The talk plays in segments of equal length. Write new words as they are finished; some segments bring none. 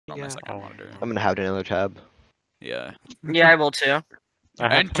on my second monitor. I'm gonna have another tab. Yeah. Yeah, I will too.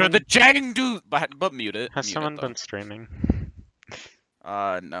 Enter the Chengdu, but mute it. Has mute someone it, been streaming?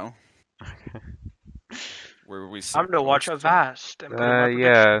 No. Where we? I'm gonna watch Avast. And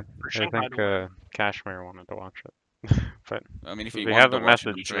Yeah, for I Shanghai think to win. Cashmere wanted to watch it. But I mean, if he we wanted to haven't watch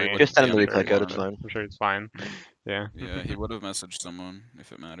it, messaged he me. would Just send him the be replay code, it's able fine. I'm sure it's fine. Yeah. Yeah, he would have messaged someone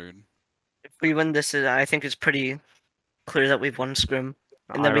if it mattered. If we win this, I think it's pretty clear that we've won Scrim,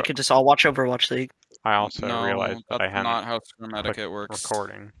 and then we could just all watch Overwatch League. I also No, realized that I that's hadn't not how Scrim etiquette works.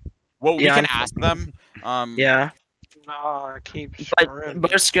 recording. Well, we Yeah, can I'm- ask them. Yeah, Nah, keep but Scrim.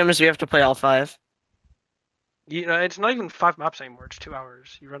 most Scrims we have to play all 5. You know, it's not even 5 maps anymore. It's 2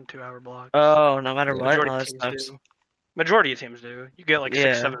 hours. You run 2-hour blocks. Oh, no matter what. Majority Oh, of that teams sucks. do. Majority of teams do. You get like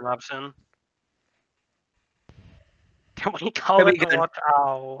Yeah. 6-7 maps in. Can we call That'd it be the good. watch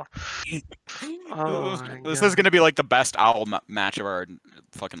owl? Oh my This God. is gonna be like the best owl match of our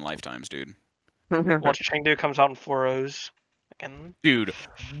fucking lifetimes, dude. Watch Chengdu comes out in 4-0s. Again. Dude,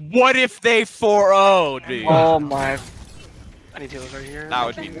 what if they 4-0, dude? Oh my. I need healers right here. That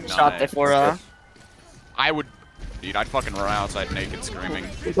would be nice. Shot the 4 I would, dude, I'd fucking run outside naked screaming.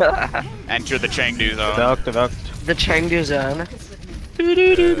 Enter the Chengdu zone. Deduct. The Chengdu zone.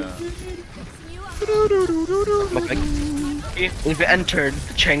 We've entered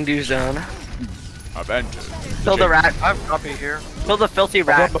the Chengdu zone. I've entered. Kill the rat. I have a copy here. Kill the filthy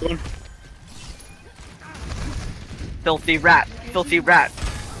rat. Filthy rat. Filthy rat.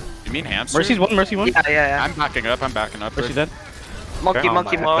 You mean hamster? Mercy's one, Mercy one. Yeah, yeah, yeah. I'm backing up, I'm backing up. Mercy dead. Monkey, Okay.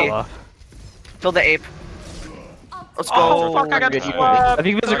 monkey, Oh, monkey. my Kill the ape. Let's go. Oh, fuck, I got good. swept. I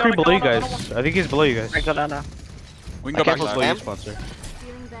think there's a creep below you guys. I think he's below you guys. I go down now. We can I go can't back play to spam. Sponsor.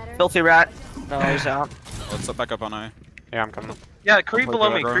 Filthy rat. No, he's out. Let's set back up on I. Yeah, I'm coming. Yeah, creep Look below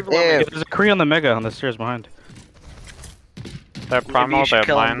at me. that, Creep bro. below Yeah. me. There's a Kree on the mega on the stairs behind. They have Maybe you Primal, should they have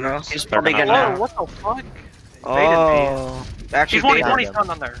kill him, bro. Lions. He's They're probably gonna- gonna- Whoa, what the fuck? Oh. Actually, He's one, bait he's one, him. he's stunned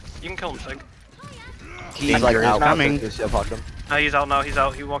on there. You can kill him, Sig. He's like He's out. coming. So fuck him. He's out now, he's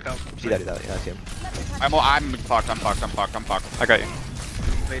out. He walked out. See that, yeah, I see him. I'm fucked, I'm fucked. I got you.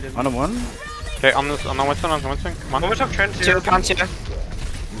 Baited. On a one. Okay, on the Winston, Come on. How much have Trent Two here? consider.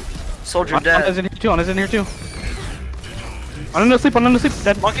 Soldier On dead. is in here too. On is in here too. On in sleep. On in sleep.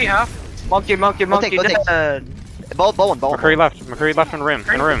 Dead. Monkey half. Monkey, monkey, I'll take, monkey I'll take. dead. Ball one. McCree left in room.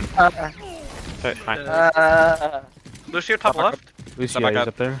 Okay, nice. Lucio top left. Lucio, back he's up.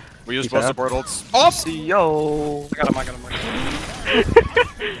 up there. We use He's both out. support ults. Yo. I got him.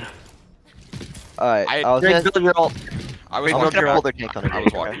 Alright, I- I was Drake, gonna. build your ult. I was I'm build gonna your pull ult. their tank on I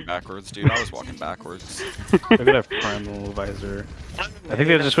was walking backwards, dude. I was walking backwards. Look at that primal visor. I think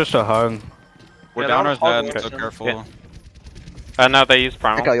they just switched to hug. We're Yeah, down that our was dead, so awesome. careful. Yeah. No, they use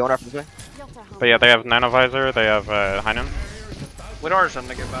Primal. Echo, you want to this way? But yeah, they have Nanovisor, they have Heinen. With ours, I'm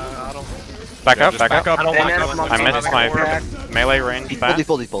gonna get back. I don't. Back Yeah, up, just back up. I don't They like have going. monkey. I missed my Back. melee range He's fast.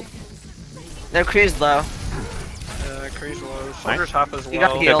 pulled. Their Kree's low. Cree's low. Soldier's half as You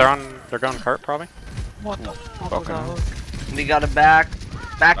got well. heal. Okay, they're going cart probably. What the fuck? Okay. We got it back.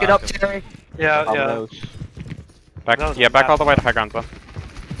 Back it up, Terry. Yeah. Back, That was yeah, back fast. all the way to high ground though.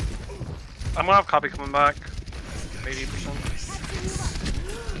 I'm gonna have copy coming back. 80%.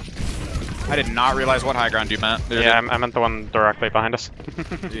 I did not realize what high ground you meant. There Yeah, I meant the one directly behind us.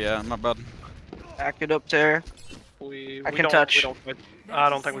 yeah, my bad. Back it up, Terry. We I can don't, touch. We don't fight. I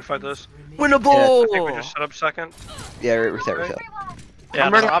don't think we fight this. Winnable! I think we just set up second. Yeah, reset. Yeah,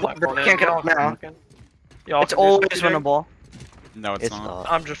 I'm no, running I'm up, not going in. can't get Y'all up now. can- y'all It's can do always something. winnable. No, it's, It's not.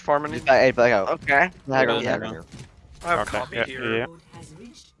 not. I'm just farming. Hey, back out. Okay. High ground, Yeah. high ground. I have Okay, copy yeah, here. yeah.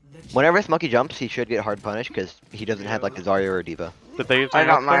 Whenever this monkey jumps, he should get hard punished because he doesn't have like a Zarya or a Diva. Did they use I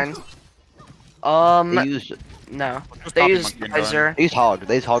got Nano mine. They use No. Just They copy use monkey and run. visor. They use hog.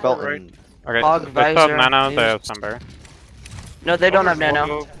 They use hog ult Right. and Okay, Hog they still have visor, Nano, they they have use- Sunbear. No, they don't have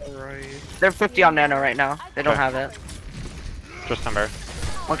nano. Right. They're 50 on nano right now. They don't Okay. have it. Just Sunbear.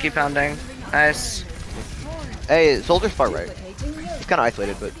 Monkey pounding. Nice. hey, soldier's far right. He's kind of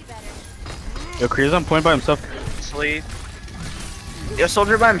isolated, but Yo, Kree's on point by himself. Sleep. Yo,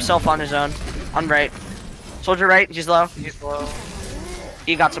 soldier by himself on his own. On right. Soldier right, he's low. He's low.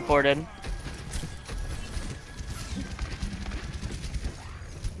 He got supported.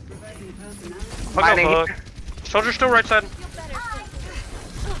 I'll Mining go here. hook. Soldier still right side.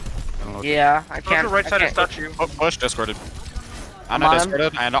 Yeah, I Soldier can't. right I side is can't. touch you. Oh, push, discorded. I'm Come not on.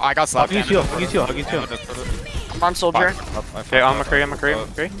 discorded. I know, I got slapped. Huggies heal, Huggies heal, Huggies heal. Come on, soldier. Okay, on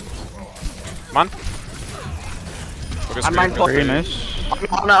McCree. Come on. I'm mine for Very nice.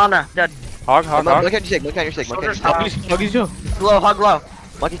 Anna, dead. Hog. look at your sig. Look at your sig. Look at your Soldier's sig. half. Huggies heal. Low, hug low.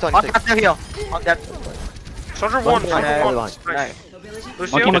 Monkey's on your Hug sig. after heal. Hug dead. Soldier one. Yeah, Soldier one. behind. Nice.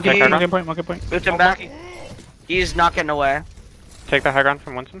 Lucio. Monkey point. Boot him back. He's not getting away. Take the high ground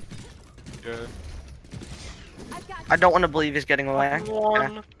from Winston. Yeah. I don't want to believe he's getting away.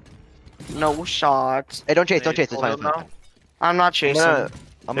 One. No shots. Hey, don't chase, it's fine. Hold on I'm not chasing.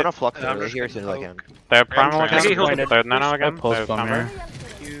 I'm gonna flux Yeah, I'm over just here as soon as I gonna can. They have primal I'm again. trying to- They have nano again. Post They have bomb Thunder.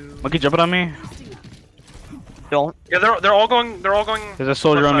 here. Monkey jumping on me. Don't. Yeah, they're all going. They're all going. There's a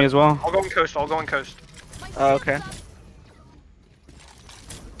soldier on me as well. All going coast. All going coast. Oh, okay.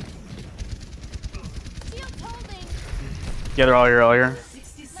 Yeah, they're all here.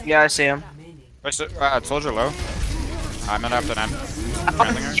 Yeah, I see him. Wait, soldier low. I'm gonna have to end.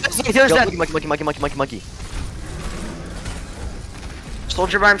 Here's Yo, that monkey.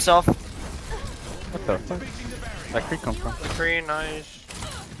 soldier by himself. What the fuck? That creep come from? Pretty nice.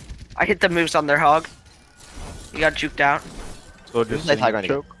 I hit the moves on their hog. He got juked out. Soldier Who's that high ground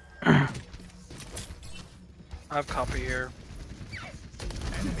choke. I have copy here.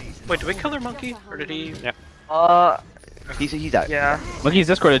 Wait, did we kill their monkey? Or did he? Yeah. He's out. Yeah. Monkey's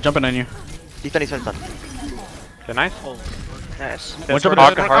Discord is jumping on you. He's done. Okay, nice. Nice. Watch over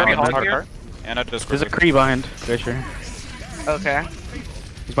Hog, the hard, Hog hard, here. hard. And a Discord. There's a Kree behind. Glacier. Okay.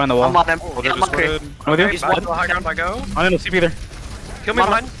 He's behind the wall. I'm on him. Oh, they're I'm on him. Discorded. I'm with you. He's Back to one. the high ground I go. I don't know CP there. Kill me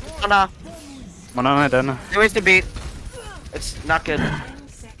behind. Nah. I'm on it, done. Two ways to beat. It's not good.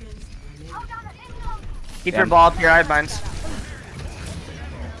 Keep your ball up here, I have mines.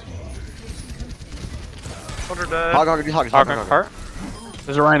 Soldier dead. Hog, hard.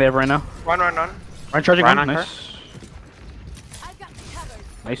 There's a Ryan there right now. Run. Ryan charging Ryan on. on Nice.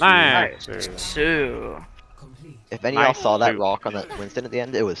 Nice. Nice. Two. If any of y'all Nice. saw that rock on that Winston at the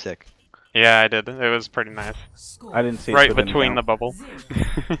end, it was sick. Yeah, I did. It was pretty nice. I didn't see it. Right so it didn't between the count. bubble.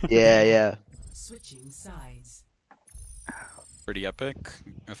 Yeah. Switching sides. Pretty epic,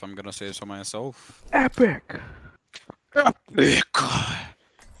 if I'm gonna say so myself. Epic. Epic.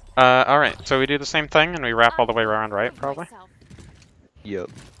 Alright, so we do the same thing and we wrap all the way around, right? Probably? Yup.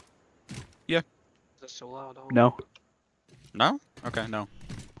 That's so loud. Oh. No. No? Okay, no.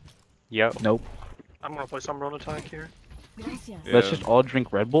 Yo. Nope. I'm gonna play some run attack here. Gracias. Yeah. Let's just all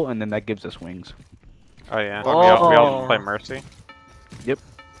drink Red Bull and then that gives us wings. Oh yeah. Oh. We all play Mercy.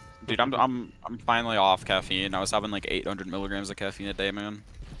 Dude, I'm finally off caffeine. I was having like 800 milligrams of caffeine a day, man.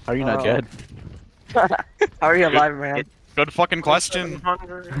 How are you not Oh. dead? How are you alive, man? Good fucking question.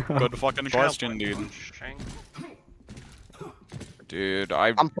 700. Good fucking question, dude. Dude,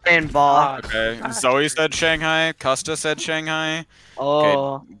 I'm playing ball. Okay, Zoe said Shanghai. Custa said Shanghai.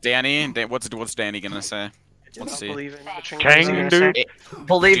 Oh. Danny, what's Danny gonna say? Let's see. King, dude.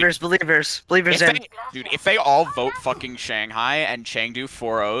 Believers If in. they, dude, if they all vote fucking Shanghai and Chengdu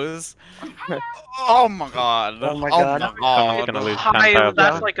 4-0s, oh my god. Oh my god. Someone's gonna lose Hi, 10,000.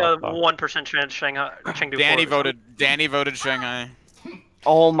 that's like a 1% chance Shanghai Chengdu Danny 4. voted Shanghai.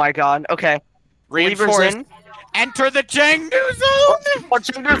 Oh my god. Okay. Believers Reinforce. in. Enter the Chengdu zone. What's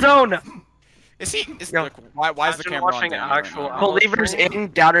in your zone? Is he? Yo. Look, why is the Imagine camera watching on Danny actual right now? Believers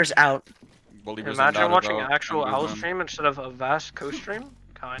in, doubters out. Believers Imagine in watching Dota, actual Chengdu owl zone. stream instead of a vast co stream.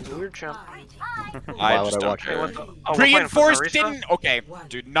 Kind of weird, champ. Why I would just I don't watch Hey, care. what the? Oh, we're playing for Reinforce Marisa? didn't. Okay,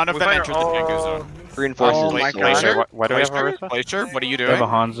 dude, none of We them playing- entered the Chengdu zone. Reinforces Oh is my so God. loud. Glacier, Why do we have a Glacier, Marisa? Glacier, what are you They have a doing?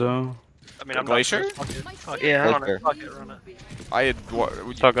 Hanzo. I mean, I'm Glacier? not. Fuck it. Yeah. Run it. Fuck it. Run it. I had.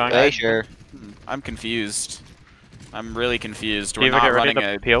 Still going. Glacier. I'm confused. I'm really confused. We're Either not get ready running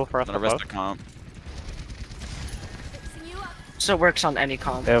to a peel for us an to both. Arista comp. So it works on any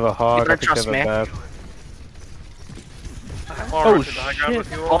comp. They have a hog. better I think trust they have a me. bad. Oh Oh, shit! shit.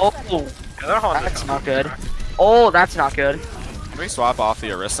 Oh, Yeah, they're haunted. that's not good. Oh, that's not good. Can we swap off the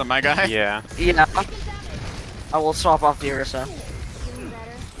Arista, my guy? Yeah. Yeah. I will swap off the Orisa.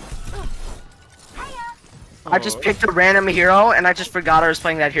 I just picked a random hero and I just forgot I was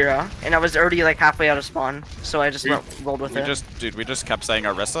playing that hero. And I was already like halfway out of spawn. So I just rolled with it. We just kept saying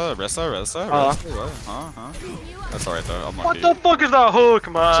Arista. Oh. What? That's alright though. I'm What lucky. the fuck is that hook,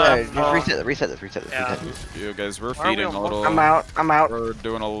 man? Sorry, just reset this. Yeah. You guys, we're Why are we feeding on a little. I'm out. We're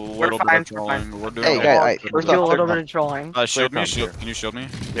doing a little bit fine, of we're fine. trolling. We're doing Hey, a guys, little alright, bit first of Do a off, little clear bit of trolling. shield me, Clear shield. comp Can you shield me?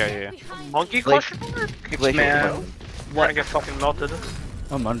 Yeah. Monkey Like- question mark? Glacier. Man. We're gonna get fucking melted.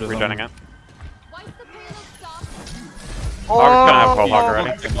 I'm under them. Regenning it. Oh, Hog's gonna have full hog already.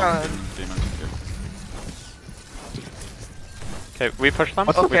 my God. Demon. Okay, we push them.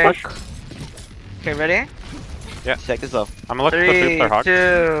 Okay. We push. Okay, ready? Check this out. I'm gonna look to boost 3, their hog.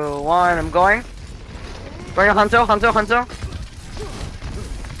 2, 1, I'm going. Going to Hanzo.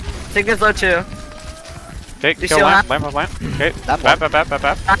 Signal's low 2. Okay, You kill still lamp, have- lamp. Okay, That bap.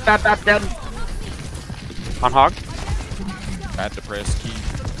 Bap, dead. On hog. Bad to press key.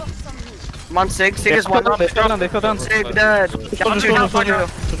 I'm on Sig. Sig They is one. fell down, they fell down. Sig dead. Down two, down two. Fight on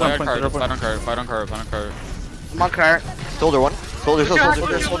cart, fight on cart, fight on cart, fight on cart. I'm on cart. Soldier one.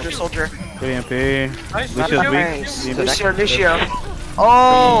 Soldier, Soldier. Good EMP. Nice. Lucio's Nice. weak. Lucio.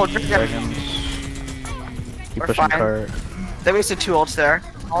 Oh, Dragons. Keep We're pushing fine. cart. they wasted 2 ults there.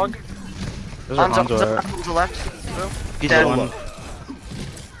 Hog. Those are Hanzo Hanzo. left. He's Dead. one.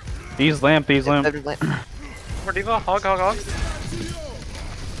 These lamp. More diva. Hog.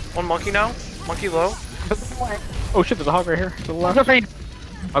 One monkey now. Monkey low. Oh shit, there's a hog right here. To the left.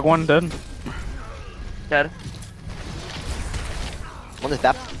 Hog one dead. Dead. One is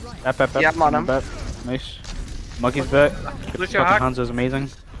that. Bap. Yeah, I'm on him. Bap. Nice. Monkey's back. Lucio Fucking hack. Hanzo's amazing.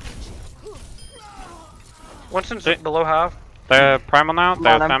 Winston's below half. They have Primal now, they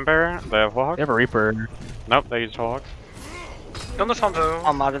have Come on, Ember, they have Wall Hog. They have a Reaper. Nope, they use Wall Hog. Don't this Hanzo.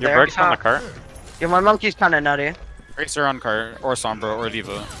 I'm out of Your there. Brick's on the cart. Yeah, my monkey's kind of nutty. Racer on cart, or Sombra, or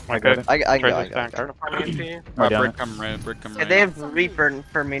Diva. Okay. I can Tracer's go. down cart. EMP. Oh, damn Brick it. come right, brick come Yeah, right. they have Reaper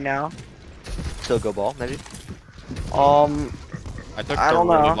for me now. Still go ball, maybe. I took I the don't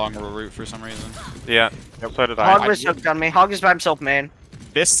really know. long route for some reason. Yeah, so did I. Hog was hooked on me. Hog is by himself, main.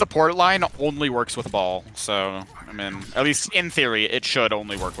 This support line only works with a ball, so, I mean, at least in theory, it should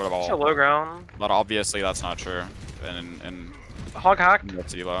only work with a It's a ball. low ground. But obviously that's not true. And Hog hacked.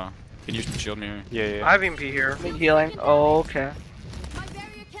 that's elo. Can you shield me? Yeah. I have EMP here. Need healing. Oh, okay.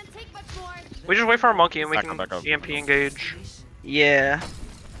 We just wait for our monkey and we Back up. can EMP engage. Yeah.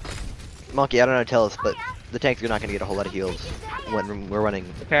 Monkey, I don't know, tell us, but the tanks are not gonna get a whole lot of heals when we're running.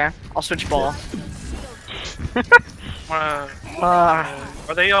 Okay. I'll switch ball.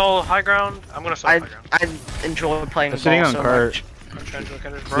 Are they all high ground? I'm gonna stop high ground. I enjoy playing They're ball sitting on so cart. much. I'm trying to look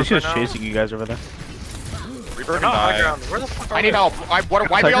at his broke Lucio's right now. chasing you guys over there. Reaper They're can not high die. ground. Where the fuck are I need they? help. Why we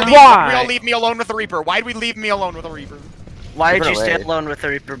all Why? leave me alone with the Reaper? Why'd we leave me alone with a Reaper? Why did Reaper you stay away. alone with the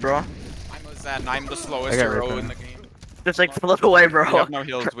Reaper, bro? I'm a Zen. I'm the slowest I got hero Reaper. in the game. Just like float away, We bro. have no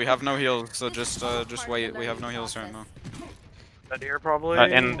heals. We have no heals. So just wait. We have no heals right now. Dead here probably.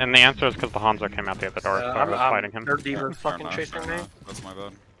 And the answer is because the Hanzo came out the other door, so I was fighting him. Their diva Fair fucking enough, chasing fair me. enough. That's my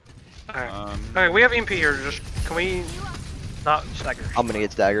bad. Alright. Okay, we have EMP here. Just can we not stagger? I'm gonna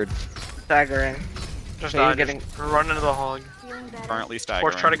get staggered. Staggering. Just Okay, not you're getting- run into the hog. Currently Or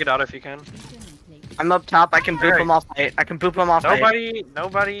staggering. try to get out if you can. I'm up top. I can boop Alright. him off height. I can boop him off height.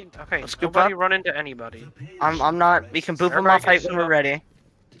 Nobody. Okay, Let's scoop nobody up. run into anybody. I'm not. We can boop him Everybody off can height sit when we're up. ready.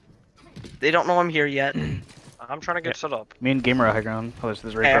 They don't know I'm here yet. I'm trying to get set up. Me and Gamer are high ground. Oh, there's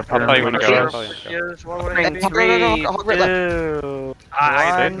Okay, Reaper. I'll tell you when to go. Okay. I'll tell you when to go. Yes, what would it In be? Hog right, three, hog right left. 2,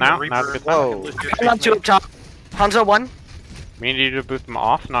 I one. Now, Reaper. now's a good time. Whoa. I'm on 2 up top. Hanzo 1. We need you to boost them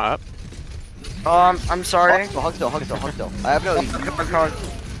off, not up. I'm sorry. Hog still. I have no.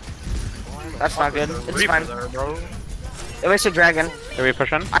 That's not good. It's Reaper fine. there, bro. It was a dragon. Did we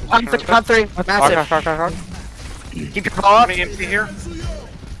push in? I'm 3. Massive. Hog. Keep your ball How up. many EMP here?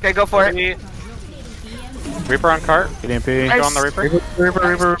 Okay, go for it. Maybe- Reaper on cart. Good EMP. Nice. Go on the Reaper.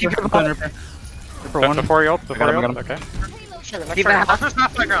 Reaper. Keep your Reaper ball. Reaper Just one. before you ult, before got you him, ult. Okay. Keep it half. Hunter's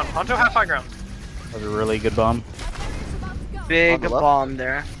half high ground. Hunter half high ground. That was a really good bomb. Big On the left. bomb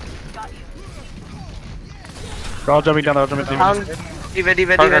there. They're all jumping down. They're all jumping down. Diva.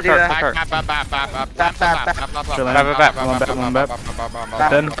 Cart.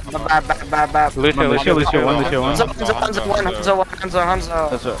 Then Lucio, one. Hanzo.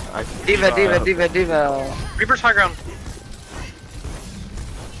 That's it. Diva. Reaper's high ground.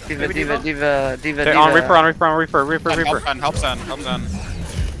 Diva. Okay, on Reaper. Help Zen.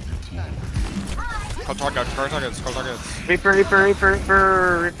 Call targets. Reaper. We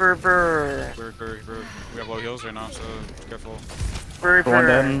have low heals right now, so be careful. One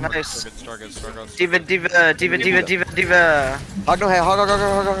down. Nice. Targets. Diva. Hog no, hey,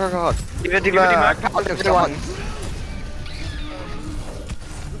 hog. Diva. Everyone.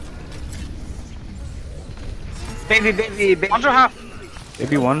 Baby. Hunter half.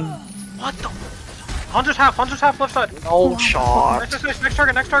 Maybe one. What the? Hunter's half left side. No shot.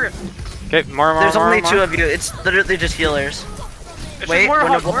 Next target. Okay, more. There's only 2 of you. It's literally just healers. It's Wait, just more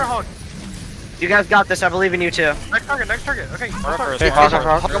when hog, the- more hog. You guys got this. I believe in you too. Next target. Okay, Hog first. Hey, Hog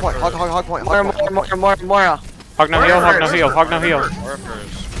point. More. Hog no heal. Or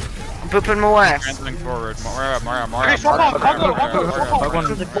first. Boop him away. Transferring forward. Okay, swap out. Hog one.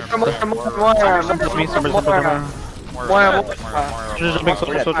 Me, Summer. Just jumping.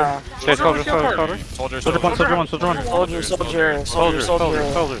 Soldier. Okay, soldier.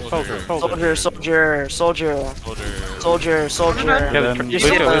 Soldier one. Soldier.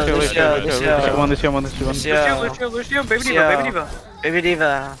 Yeah, Lucio, baby diva. Baby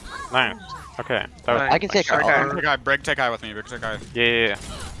diva. Nice. Okay. That was, I can take Okay. her. Brig take eye with me. yeah.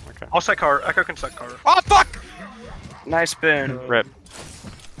 I'll set car. Echo can set car. Oh fuck! Nice spoon. Rip.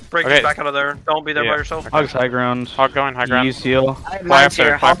 Break Okay. this back out of there. Don't be there by yourself. Hog's high ground. Hog going high ground. Use heal. I have Fly mines up there,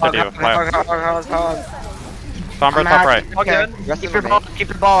 here. fly up Hog, to you, hog, fly hog, up. hog, hog. Sombra top right. Hog Okay. dead. Rest Keep of your them ball. remain. Keep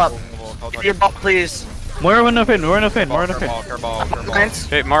your ball up. Hold Keep on. your ball, please. We're in the fin. We're in the fin. We're in the fin. Curveball. Mines.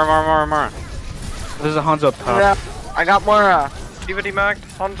 Okay, more. This is a Hanzo up top. Yeah. I got Mora. D.Va demagged.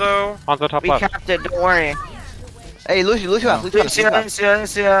 Hanzo. Hanzo top We left. capped it. Don't worry. Hey, Lucio out. Lucio.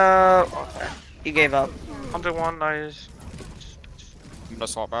 He gave up. Hanzo 1, nice. I'm gonna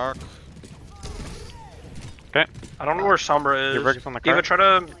swap back. I don't know where Sombra Your is. brick's on the D.Va, cart. try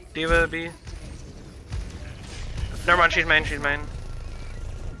to D.Va B. Never mind, she's main.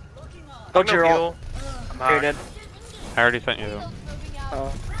 Go No to your ult. heal. I'm Here, out. dude. I already sent you though.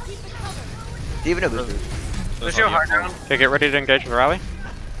 Oh. Even a booster. Lucio high ground. Okay, get ready to engage the rally.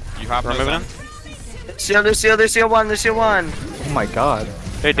 You have We're to moving in. Lucio 1. Oh my god.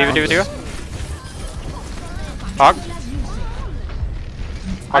 Hey, D.Va. Hog.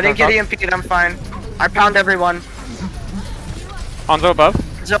 I didn't get EMP'd. I'm fine. I pound everyone. Hanzo above.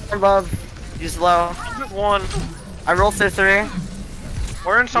 Jump above. He's low. 1. I roll through 3.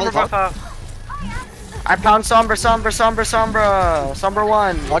 We're in Sombra both half. I pound Sombra. Sombra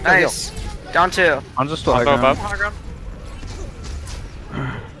 1. Hog no Nice. Down 2. Hanzo's still high Hanzo ground. above. High ground.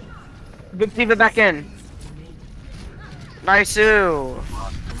 Good D.Va back in. Nice. Lucio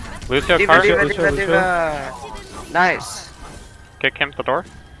D.Va, cart. D.Va. Nice. Kick him to the door.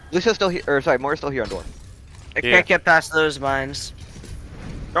 Lucio's still here, or sorry, Mora's still here on door. I Yeah. can't get past those mines.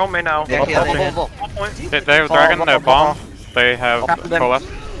 They're on main now. Yeah, yeah, Ball. Point. They have dragon, they have bomb. They have Tap them. go left.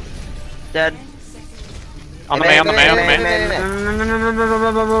 Dead. On the main.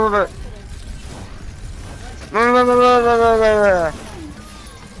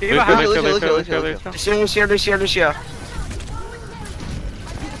 D.Va half. Lucio.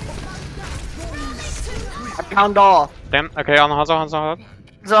 I pound all. Damn. Okay, on the Hanzo.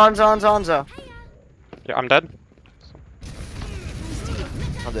 Zonzo. Yeah, I'm dead.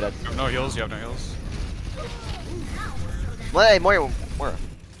 I'm dead. You have no heals. Well, hey, Mora.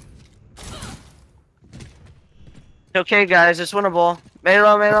 Okay, guys, it's winnable.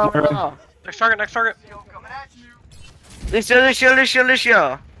 Melo. Next target.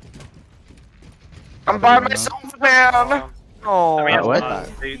 Lucio. I'm by myself, man. Oh, I mean, what?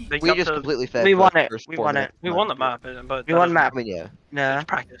 They We got just the- completely fed. We for won the it. first We 4 won minutes. it. We won the map, but We won that map. I mean, yeah. Nah. is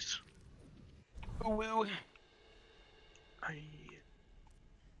practice.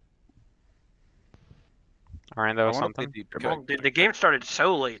 Alright, that was something. The game started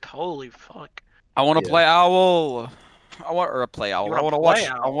so late. Holy fuck. I want to Yeah. play Owl. I want to You wanna watch. play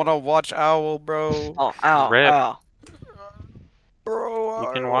I Owl? want to watch Owl, bro. Oh, ow, Rip. ow. Bro.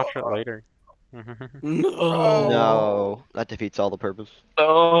 You can watch it later. No, that defeats all the purpose.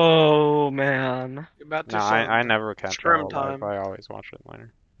 Oh, man. You're about to No, some I never catch Scrim it all live. time. I always watch it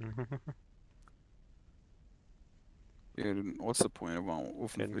later. Dude, what's the point of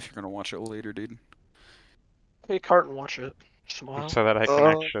if you're gonna watch it later, dude? Hey, cart and watch it. Smile. So that I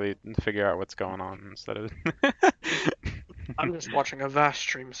can actually figure out what's going on instead of. I'm just watching a vast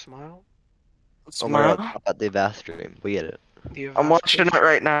stream. Smile. Oh my god, about the vast stream. We get it. I'm watching it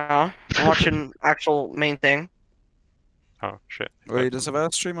right now. I'm watching actual main thing. Oh shit. Wait, does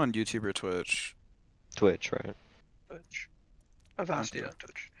Avast stream on YouTube or Twitch? Twitch, right? A vast, yeah,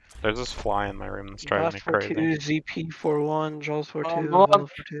 Twitch. There's this fly in my room that's driving me crazy. 2, ZP41, Jaws 42, Oh, Jaws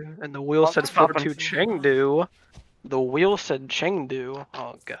 42, and the wheel said What's poppin'? 42 Chengdu. The wheel said Chengdu.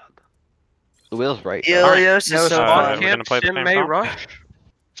 Oh god. The wheel's right. Ilios No is so spawn we're fun. gonna camp, play the Sim same may song? rush.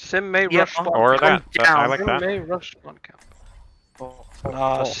 Sim may Yeah. rush spawn Or camp. that. I like Sim that. may rush spawn camp.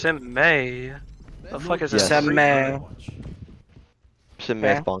 Oh. Sim may. The fuck is Yes. this? Sim may. Sim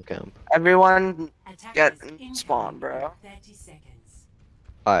Okay. spawn camp. Everyone get Attackers spawn, bro. 30 seconds.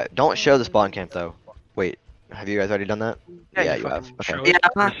 Alright, don't show the spawn camp though. Wait, have you guys already done that? Yeah, you have. fucking Okay. show it.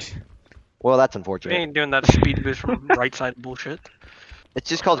 Yeah. Well, that's We unfortunate. ain't doing that speed boost from right side bullshit. It's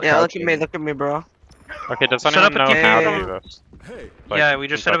just called Yeah, crouching. look at me, bro. Okay, does Set anyone up know a how to TP. do this? Like, Yeah, we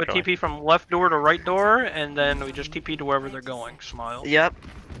just set up a conceptually. TP from left door to right door, and then we just TP to wherever they're going. Smile. Yep.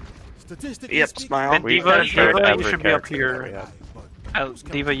 Yep, smile. And We Diva, showed you every should be up character here. that we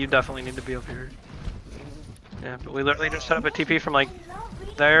had. Diva, you definitely need to be up here. Yeah, but we literally just set up a TP from like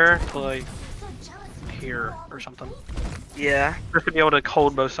there to like here or something. Yeah. Just to be able to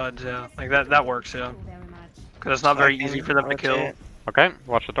hold both sides, yeah. Like that works, yeah. Because it's not very easy for them to kill. Okay,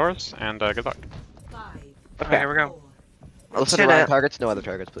 watch the doors and good luck. 5, Okay, here we go. Listen hit to Ryan it. targets, no other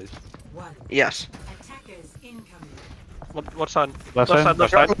targets, please. 1. Yes. Attackers incoming. What side? Left side?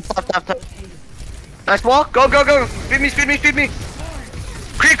 Left side. Left. Nice ball. Go. Speed me.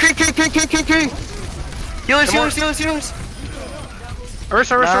 Cree. Healers.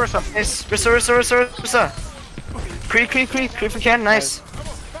 Ursa. Nice. Ursa. Cree for can. Nice.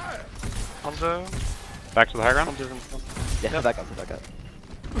 Hanzo. Back to the high ground. Yeah, Yep. back up.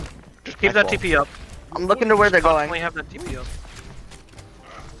 Just keep that TP up. I'm looking to where they're going. Constantly have that TP up.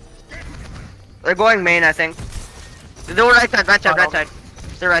 They're going main, I think. They're right side.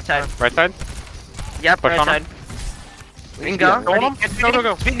 They're right side. Right side? Yep, Push right on side. them. We can go. Go on them.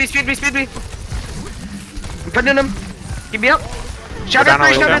 Go. Speed me. I'm putting him. Keep me up. Shatter Down, 3,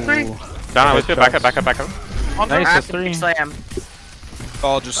 I'll Shatter go. 3. Down, let's go. Back up. Hanzo. Nice, I that's have to 3. slam.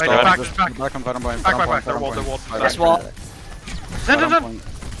 Oh, just Right, stop. back, Just back. back on bottom point. Back. They're walled. This wall. Zen.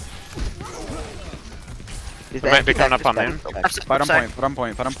 We might be coming up on main. Bottom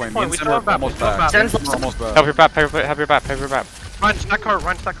point. Point, we still have back, Almost we still have back. Zen's We're almost back. Have your back. Have your back. Run to that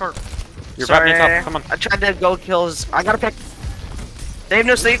cart. Your back needs Sorry. help. Come on. I tried to go kills. I gotta pick. They have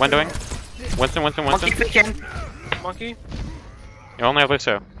no sleep. Windowing. Winston. Monkey picking. Monkey. You only have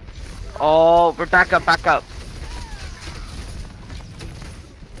Lucio. Oh, we're back up.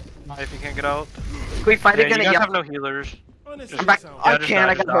 If you can't get out. Can we fight Yeah, again? you guys Yeah. have no healers. I'm back. I just can't.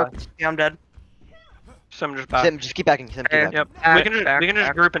 die, I got just hooked. Yeah, I'm dead. Sim just back. Sim, just keep backing. Yep. we can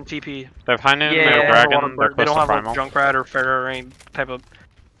just group and TP. They have High Noon, Yeah, they have yeah, Dragon, they're They close don't to have like Primal. Junkrat or Fair or any type of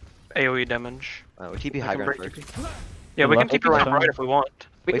AoE damage. We TP We high can ground break first. TP. Yeah, we can Left TP right right if we want.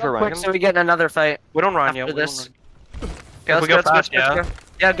 We Wait go for quick Ryan. so we get another fight. We don't run After yet. We this. don't run. Okay, If we go let's fast, go.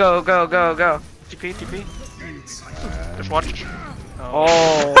 Yeah, go. TP. Just watch.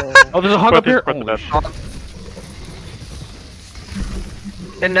 Oh. Oh, there's a hog up here. Put the bed.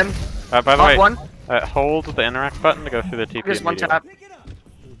 In them. By the Hog way, one. hold the interact button to go through the TP. Just one immediately.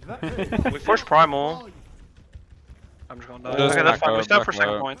 tap. We force Primal. I'm just gonna die. Just Okay, that's back fine. We up, step back for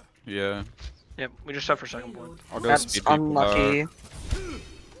second up. point. Yeah. Yep, we just step for second point. I'll go That's speed people. unlucky.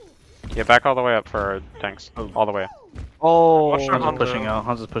 Yeah, back all the way up for our tanks. All the way up. Oh. Watch our Hanzo's Hanzo. pushing out.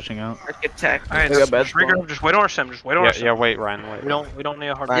 Hanzo's pushing out. Get tech. Alright, We got bad just regroup. Just wait on our sim. Just wait on our sim. Yeah, wait, Ryan, wait. We don't need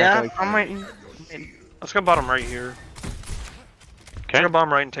a hard. Ryan, Yeah, go. I'm waiting. Let's go bottom right here. Okay. Let's go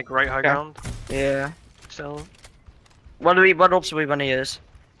bottom right and take right high ground. Yeah. So What else do we want to use?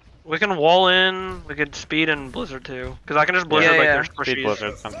 we can wall in. We could speed and blizzard too. Cause I can just blizzard Yeah, like yeah. there's Speed squishies.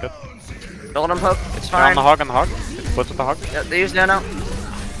 Blizzard, sounds good. Don't let them hook. It's Yeah, on fine. the hog. Blitz with the hog. Yeah, they use nano.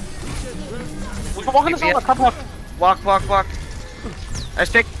 We can walk in this Yeah. on top left. Walk. I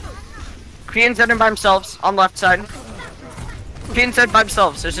pick. Korean Zen by themselves on left side. Korean Zen by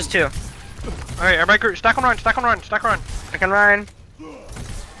themselves. There's just two. Alright, everybody group. Stack on Ryan. I can Ryan.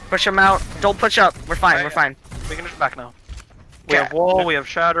 Push them out. Don't push up. We're fine. We can just back now. We Okay. have wall. We have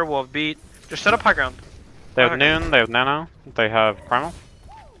shatter. We'll have beat. Just set up high ground. They have Okay. Noon, they have Nano, they have Primal.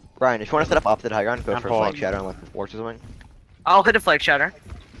 Ryan, if you want to set up opposite high ground, go I'm for holding. flag shadow and let the forces win. I'll hit a flag shatter.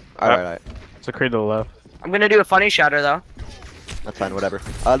 Alright. It's a creed to the left. I'm gonna do a funny shatter though. That's fine, whatever.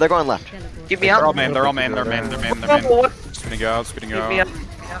 They're going left. Keep me They're all up. main. They're main. What? Spinning out. Keep me up.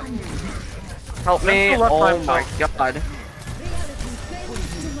 Help me. That's the left Oh side, my so- god.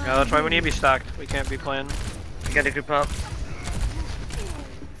 Yeah, that's why we need to be stacked. We can't be playing. We gotta group up.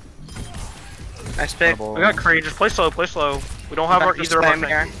 Nice pick. Double. We got Creed. Just play slow. We don't have our either of our Slam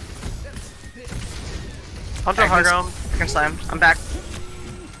here. things. Hunter high ground. I can slam. I'm back.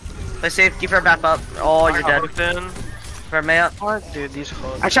 Play safe. Keep her back up. Oh, you're dead. Hooked in. Her May up. What? Dude, these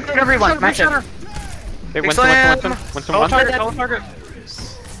hooks. I shotted everyone. Match it. Hey, Big Winston, slam. Winston, Tell one. target.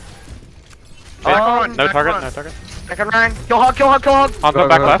 Oh, No Back target, on. no target. I can Ryan. Kill hog. Hanzo Go,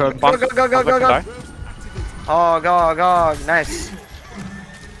 back go, left. go. Bonk. Go. Die. Oh, go. Nice.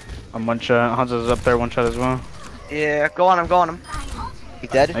 I'm one shot. Hanzo's up there, one shot as well. Yeah, go on him. He's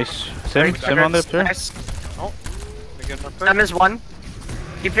dead. Nice. Sim on there too. Nice. We good enough Sam there? is one.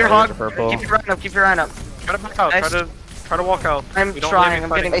 Keep your Oh, hog. there's a purple. Keep your Ryan up. Try to back out. Nice. Try to walk out. I'm We don't trying. need I'm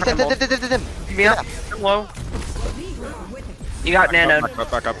to be getting Hey, crumbled. Sim. Keep me up. fighting. Low. You got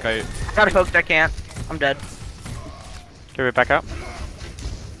nanoed. Back up, Kate. Got a hooked. I can't. I'm dead. Okay, we back out.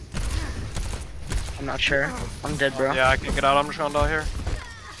 I'm not sure. I'm dead, bro. Yeah, I can't get out. I'm just gonna die here.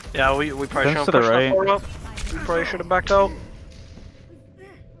 Yeah, we probably Thanks shouldn't to the push that right. far up. We probably should have backed out.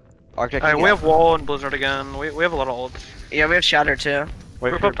 Architect. Alright, we have wall and blizzard again. We have a lot of ults. Yeah, we have shatter too. Wait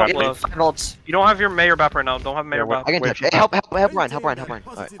Group for up top back Yeah, left. 5 ults. You don't have your Mayor Bap right now. Don't have Mayor Yeah, Bap. I can Wait touch. for Hey, help Ryan.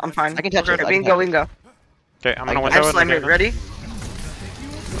 Alright. I'm fine. I can touch Okay, it. We can go. Okay, I'm I- gonna I window I'm it. slamming. Okay. Ready?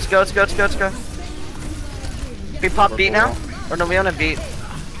 Let's go. We pop beat now? Or no, we don't have beat.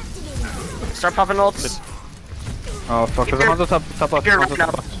 Start popping ults. Oh fuck, there's a Hanzo top left. You're Hanzo right top now.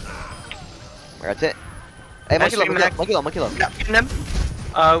 left. That's it. Hey, Nice monkey swing low. back. Yeah, getting them.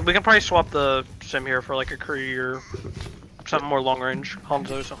 We can probably swap the sim here for like a career something more long range.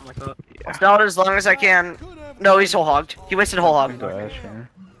 Hanzo, something like that. I'll spell it as long as I can. No, he's whole hogged. He wasted whole hog. Go Ash here.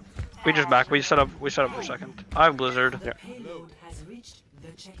 We just back. We set up for a second. I have Blizzard. The payload has reached the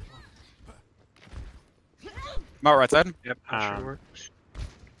checkpoint. I'm out right side. Yep. That should work.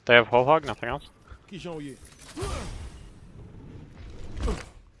 They have whole hog, nothing else.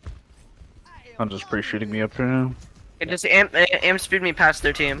 I'm just pre-shooting me up here now. It just amp speed me past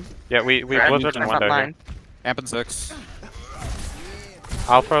their team. Yeah, we Or blizzard and that's not window here. mine. Amp and 6.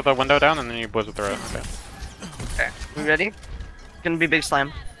 I'll throw the window down and then you blizzard through it. Okay. Okay, we ready? Gonna be big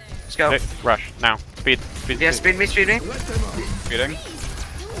slam. Let's go. Hey, rush now. Speed. Yeah, speed me, speed me. Speeding.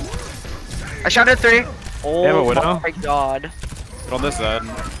 I shot at 3. They have a Oh widow? my god. Get on this side.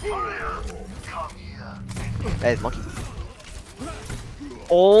 Hey, monkey.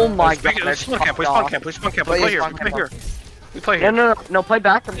 Oh my god. We spawn camp. We spawn camp. We spawn camp. We play here. We play here. We play No, here. no, play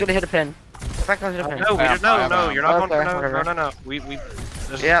back. I'm gonna hit a pin. Go back, I'm gonna hit a pin. No, we Yeah, just no, I no. have You're not Okay, going for whatever. no. We.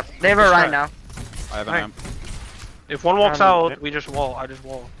 This- Yep, they have a Just Ryan try. now. I have an Alright. amp. If one walks Um, out, we just wall. I just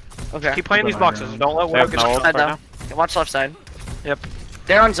wall. Okay. Keep playing these boxes. Don't let They Widow have get no ult side right though. now. Watch left side. Yep.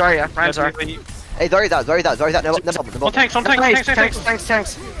 They're on Zarya. Ryan's Yes, Zarya. Hey, Zarya's out. Zarya's out. Zarya's out. No, no, no, no. On tanks. On tanks. Nice, Tanks.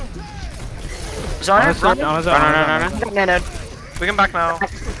 tanks. On Zarya, his side, on his No, side, no, on no, his no, side. no. Nanoed. We can back now.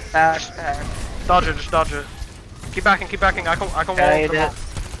 Back. Dodge it. Just dodge it. Keep backing. Keep backing. I can wall. Okay,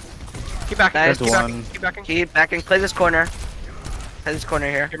 Keep backing. Nice. Keep backing. One. Keep backing. Keep backing. Play this corner. Play this corner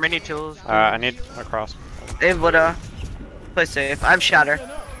here. Your mini kills. I need a cross. They would play safe. I have shatter.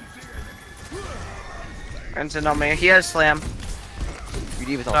 Ryan's in on me. He has slam. You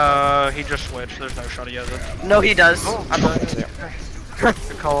leave it on. He just switched. There's no shot he has it. No, he does.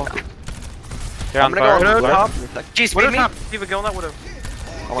 Good call. Yeah, I'm gonna go Widow top. G speed Widow me. top. Eva, go on that Widow.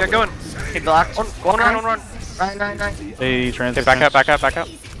 Yeah, go in. He blocked. On run. Nine. They transit. Okay, back up.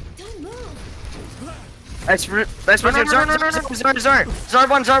 Let's No,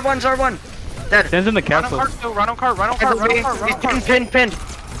 Zar one. Dead. Stan's in the Run on castle. cart, go. Run on cart. He's pinned.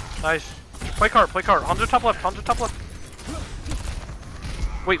 Nice. Play cart. Hanzo top left.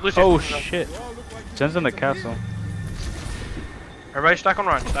 Wait, Lucian. Oh shit. Stan's in the castle. Everybody stack on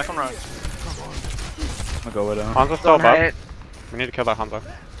Ryan. I'll go with him. Hanzo's still above. Alright. We need to kill that Hanzo.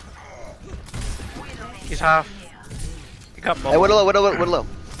 He's half. He got Hey, bubble. Widow.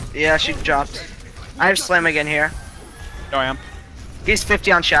 Yeah, she dropped. I have slam again here. No amp. He's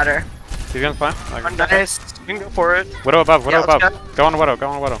 50 on shatter. He's gonna slam. Nice. You can go for it. Widow above. Yeah, let's Go on Widow.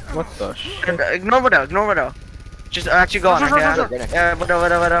 What the shit? Ignore Widow. Just actually go on her. Sure. Yeah,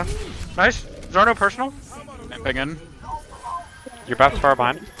 Widow. Nice. Zarno personal. Amping in. Your bat's far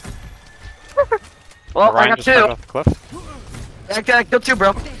behind. Well, I Ryan got just climbed 2. off the cliff. I killed 2,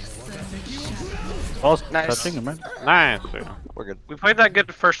 bro. All's Nice. touching him, man. Nice. Dude. We're good. We played that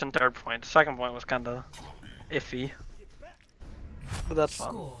good first and third point. Second point was kinda iffy. But that's fun.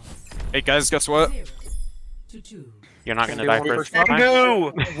 Score Hey guys, guess what? 0-2. You're not gonna do die one first first time.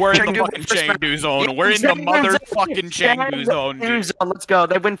 We're in the Chengdu fucking win first map. Chengdu zone. We're in the motherfucking Chengdu zone, dude. Let's go.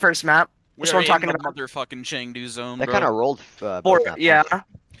 They win first map. That's We're what I'm talking in the about. motherfucking Chengdu zone, That bro. kind of rolled. Or, both maps. yeah.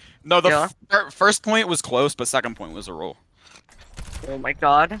 No, the Yeah. first point was close, but second point was a roll. Oh my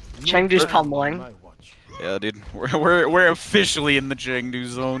god. Chengdu's pummeling. Yeah, dude. We're officially in the Chengdu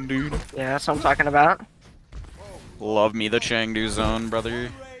zone, dude. Yeah, that's what I'm talking about. Love me the Chengdu zone, brother.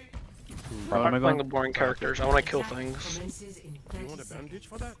 Bro, I'm I'm playing the going. boring characters. I wanna kill things. Commences in 30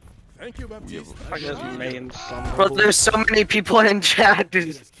 seconds. I guess main some. Bro, there's so many people in chat,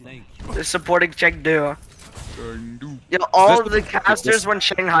 dude. They're supporting Chengdu. Yo, all of the casters want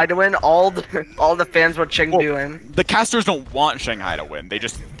Shanghai to win. All the fans want Chengdu in. The casters don't want Shanghai to win.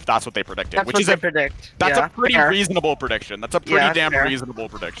 That's what they predicted, That's which what is they a predict. that's yeah, a pretty fair. reasonable prediction. That's a pretty Yeah, damn fair. reasonable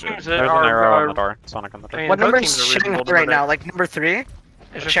prediction. There's There's an arrow on the door. Sonic on the door. Man, What both number teams is are reasonable Shanghai to right now? predict. Like number 3?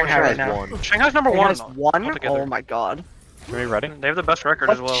 It's just Shanghai one right Shanghai's now. one. Shanghai's number one. Shanghai's 1? altogether. Oh my god. Are we ready? They have the best record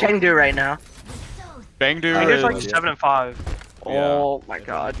What's as well. Chengdu right now? Bangdu I think it's like is 7-5. Oh my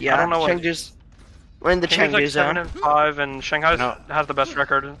god. Yeah, don't know what- Chengdu's... We're in the Chengdu's Chengdu like zone. 7-5, and Shanghai No. has the best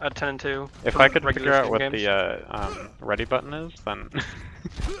record at 10-2. If for I could regular figure out season what games. the ready button is, then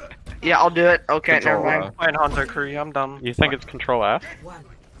Yeah, I'll do it. Okay, Control, never mind. Playing Hanzo Curry, I'm done. you think it's Control F? 1.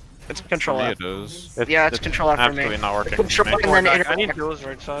 It's control yeah, F. it does. Yeah, it's Control F for me. Absolutely not working. Control for me. and then I need interact. duels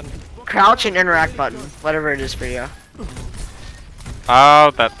right side. Crouch and interact button. Whatever it is for you.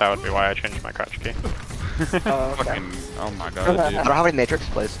 Oh, that would be why I changed my crouch key. Oh, okay. Fucking, oh my god, I don't dude. have any matrix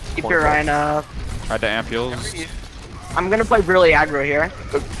plays. Keep your Ryan up. Tried to amp heals. I'm gonna play really aggro here.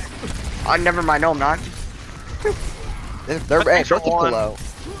 Never mind. No, I'm not. They're hey, both equal one. low.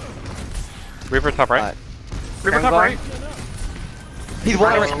 Reaper top right. Reaper I'm top going. right. He's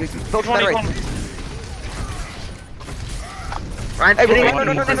one Right. right. Both one right. Ryan's Hey, hitting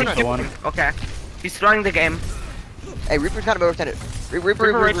Reaper, it. One. Okay. He's throwing the game. Hey, Reaper's kind of overextended.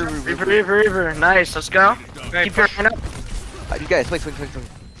 Reaper. Nice, let's go. Keep your hand up. You guys, swing.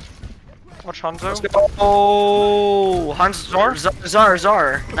 Watch Hanzo. Let's go. Oh, Hans Zar.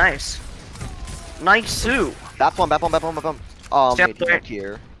 Nice. Nice, Sue. Bap one. Stand Mate, there. he's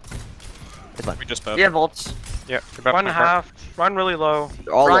here. It's fine. We just both. Yeah, Volts. Yeah, you're back Run to my cart. half. Run really low.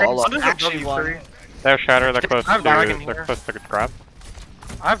 All Ryan's up. Hanzo's actually above won. you, They're shatter, they're close I have dragon to, here. they're close to grab.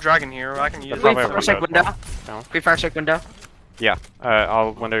 I have dragon here. I can use They're it. probably Quick 5-sec window. No. Quick 5-sec window. Yeah,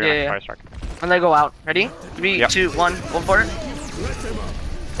 I'll window your Yeah, next fire strike. And they go out. Ready? 3, Yep. 2, 1. Go for it.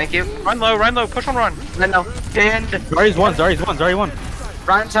 Thank you. Run low. Push on run. No. Stand. Zarya's one.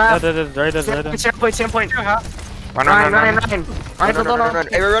 Ryan's half. Zarya. Same point. Run. Ryan. Run.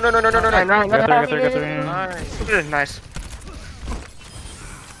 Hey, run. Ryan. Get there. Nice. Nice.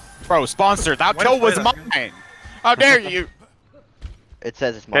 Bro, sponsor, that Way to kill play was that. mine. How dare you? It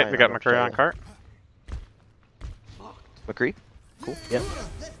says it's mine. Okay, we got McCree on cart. McCree? Cool. Yep.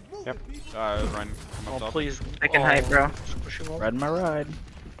 Ryan, come Oh, up top. please. I can hype, bro. Pushing low. Riding my ride.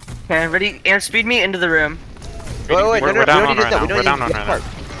 Okay, ready? And speed me into the room. Wait, We're down on right now. We don't We're down need on to right get now. cart.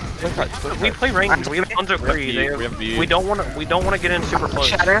 We play range. We have Hanzo We have Kree. V, we have V. We don't want to get in super close.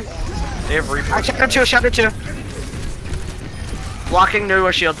 Shatter. They have Reaper. I shatter two. Blocking new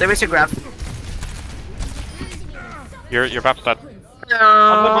shield. They wasted grab. Your Bap's dead. On the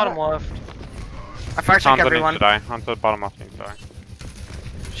bottom left. I fire check Hanzo needs everyone. to die. Hanzo bottom left needs to die.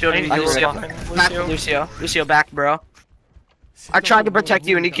 Shielding Lucio. Lucio. Back Lucio. Lucio back, bro. I tried to protect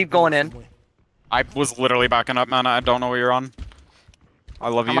you and you keep going in. I was literally backing up, man. I don't know what you're on. I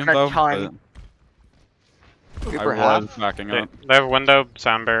love I'm you, on a though. ton. but Reaper I was half. backing They, up. they have window,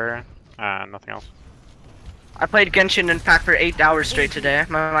 sound barrier, nothing else. I played Genshin Impact for 8 hours straight today.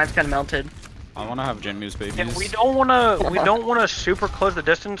 My mind's kind of melted. I want to have Jinmu's babies. Yeah, we don't wanna super close the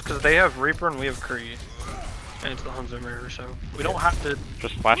distance because they have Reaper and we have Kree. And it's the Hanzo mirror, so we don't have to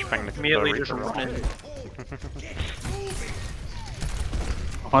Just flashbang the immediately just Reaper. run in.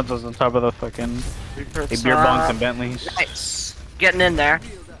 Hanzo's on top of the fucking It's, beer bongs and Bentleys. Nice. Getting in there.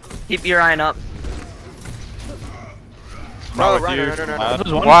 Keep your eye up. Bro, Run. There's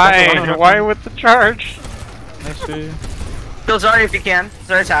one. Why? Why with the charge? Nice to Kill Zarya if you can.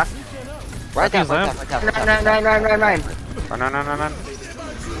 Zarya's half. Right down. Ryan. Run.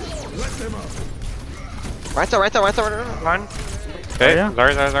 Run. Okay, yeah.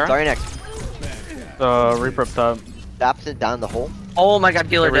 Zarya. Sorry, next. Reaper up top. Taps it down the hole. Oh my god,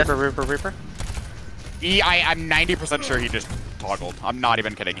 healer diff. Reaper. I'm 90% sure he just toggled. I'm not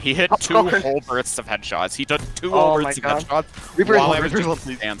even kidding. He hit 2 Oh. whole bursts of headshots. He took 2 Oh whole my bursts of God. headshots Reaper is while one, I was Reaper is just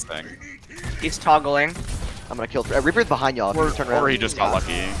one. dancing. He's toggling. I'm gonna kill. Reaper's behind y'all. If you turn around. Or he just got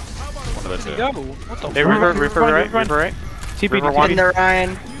lucky. One of the two. Go. What the Hey, fuck? Reaper right. TP, Reaper TP. one. In there,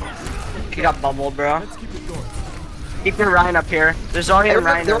 Ryan. He got bubbled, bro. Keep your Ryan up here. There's Zarya and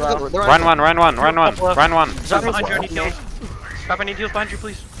Ryan below. Run one. Zarya's Behind you, I need below me. heals. Pap, I need heals behind you,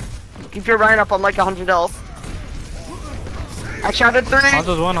 please. Keep your Ryan up on like 100 health. I shouted 3.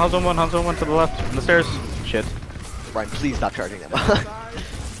 Hanzo's one to the left. On the stairs. Shit. Ryan, please stop charging them.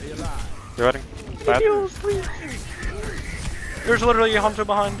 You ready? Bad. Heals, please. There's literally a Hanzo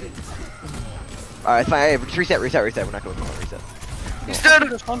behind. Alright, fine. Hey, just reset. We're not going to reset. He's dead. Where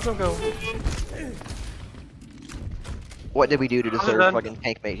does Hanzo go? What did we do to deserve done. fucking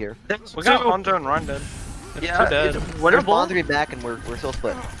tank mate here? We got Hanzo and Ryan dead. It's Yeah, too dead. it's We're winnable. bound to be back and we're still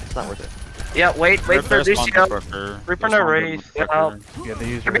split. It's not worth it. Yeah, wait for There's Lucio. Spawn Brooker. Reaper There's no Spawn Wraith. Brooker. Yeah, they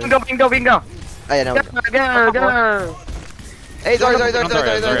use We can go. Oh yeah, no. Go. Hey, sorry. Zarya,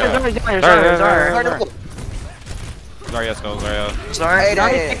 let's go, Zarya. Sorry. Hey,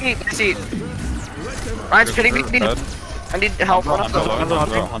 Ryan, take me. Ryan's kidding me. Dead. I need help. Hanzo low, Hanzo low,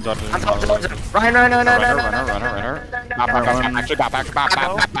 Hanzo I'm top low. of Ryan, no. Runner. Actually, back.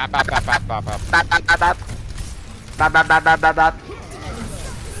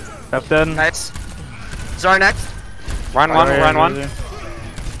 That's dead. Nice. Zar next. Run one.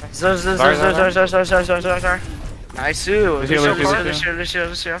 Zar. Nice.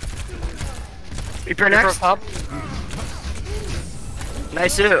 Lucio. Reaper next.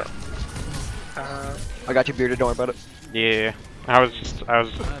 Nice. I got you bearded. Don't worry about it. Yeah. I was,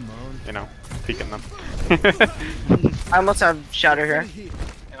 you know, peeking them. I almost have Shatter here. Yeah,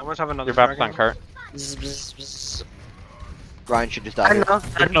 I must have another Your Bap's dragon. on cart. Ryan should just I die. Here.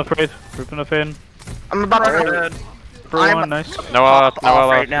 know. Reaper no fade. I'm about to Alright. Reaper I'm one, nice. No off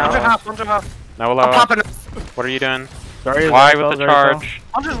right now. Hanzo half. No I'm popping. What are you doing? Zarya, Why Zarya with the fell, Zarya charge?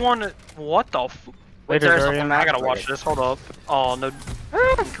 Hanzo's one. What the f? Later, There's Zarya. something I gotta watch this. Hold up. Oh no.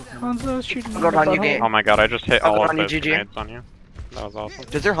 Hanzo's shooting. Go down, you gate. Oh my god, I just hit I'll all go of on you, those GG. grenades on you. That was awesome.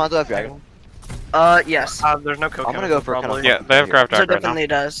 Does their Hanzo have Dragon? Yes. There's no coke. I'm gonna go for kind of. probably. Yeah, they have Grav So Drag right now. definitely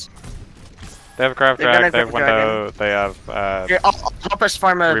does. They have Grav They're gonna Drag, they have Grav Dragon. Window, they have Here, I'll help us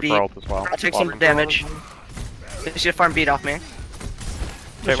farm a Reaper beat. ult as well. I'll take some Welcome. damage. They should farm beat off me.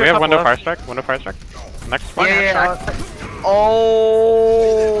 Okay, we have Window Fire Strike, Window Fire Strike. Next fight. Yeah.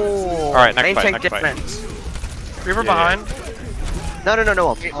 Oh. Alright, next Main fight, tank next fight. difference. Reaper Yeah. behind. No.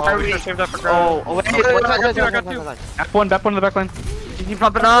 Oh, we should've saved that for Grav. Oh, wait, I got two. Back one in the back lane. Keep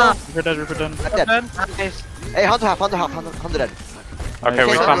popping off. Reaper dead, Reaper dead. I'm dead. Nice. Hey, Hanzo half, Hanzo dead. Okay,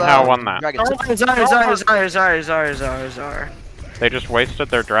 we Okay, somehow won that. Dragon. Zar. They just wasted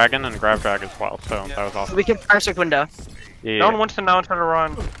their dragon and Grav Drag as well, so that was awesome. We can fire stick window. Yeah. No one wants to now try to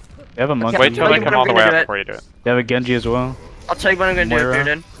run. They have a monkey. Wait till Tell they me come when all the I'm way gonna up do before you do it. They have a Genji as well. I'll tell you what I'm gonna do if Moira. you're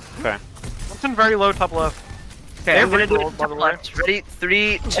done. Okay. One's in very low top left. Okay, I'm gonna do rolled, it by top the way. left. Ready?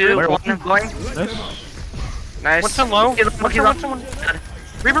 3, 2, Moira. 1, going. Nice. Nice. One's in low. Monkey left.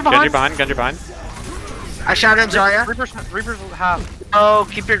 Reaper Genji behind. behind, Genji behind. I shouted Zarya. Reaper's half. Oh,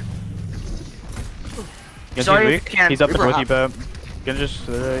 keep your. Genji's Sorry, weak. can't. He's up at Reaper Wiki, but Genji's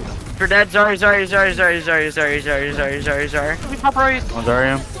to the right. You're dead. Zarya. We top right. On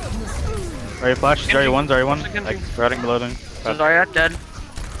Zarya. Zarya flash. Zarya 1, Zarya 1. Genji. Like, routing, reloading. So Zarya dead.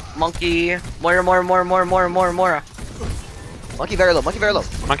 Monkey. Moira. Monkey very low.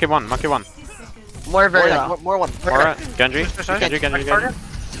 Monkey one, monkey one. Moira very low. More one. Alright, Genji. Genji.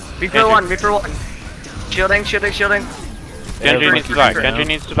 Reaper 1. Shielding. Genji Yeah, needs to die, Genji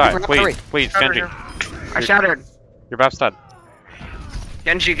needs to die. Please, Genji. I shattered. Your buff's dead.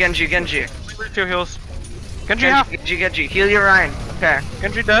 Genji. Two heals. Genji half. Genji. Heal your Ryan. Okay.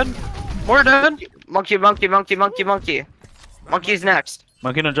 Genji dead. More dead. Monkey. Monkey's next.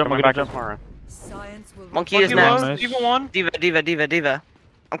 Monkey no jump, Coming monkey back no to jump. tomorrow. Monkey is Monkey next. low. Nice. Diva one. Diva.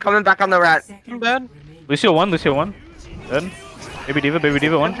 I'm coming back on the rat. I'm dead. Lucio 1. Dead. Baby Diva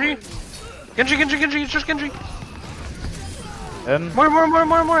 1. Genji. It's just Genji. Dead. More. Moira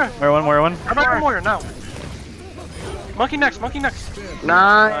 1. I'm back for more now. Monkey next.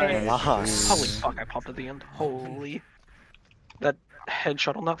 Nice. Holy fuck, I popped at the end. Holy. That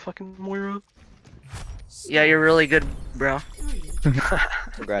headshot on that fucking Moira. Yeah, you're really good, bro.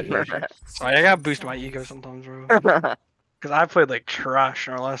 Congratulations. Sorry, I gotta boost my ego sometimes, bro. Because I played like trash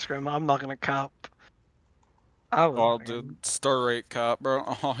in our last scrim. I'm not gonna cop. Oh, dude, star rate cap, bro.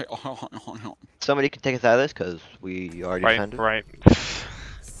 Somebody can take us out of this because we already defended. Right.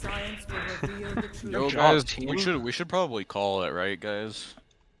 Yo, job, guys, team. we should probably call it, right, guys?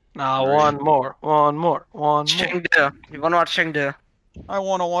 Nah, one more. Chengdu. You wanna watch Chengdu? I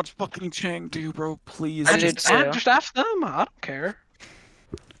want to watch fucking Chengdu, bro. Please. I do too. Just ask them. I don't care.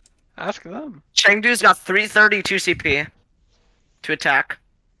 Ask them. Chengdu's got 332 CP to attack.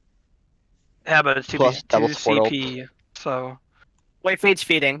 Yeah, but it's 2 Plus double support CP, so Wait, Fate's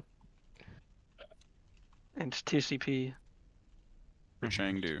feeding. it's 2 CP. For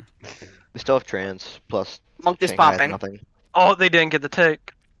Chengdu. We still have trans plus. Monk is Shanghai has popping. Nothing. Oh, they didn't get the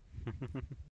tick.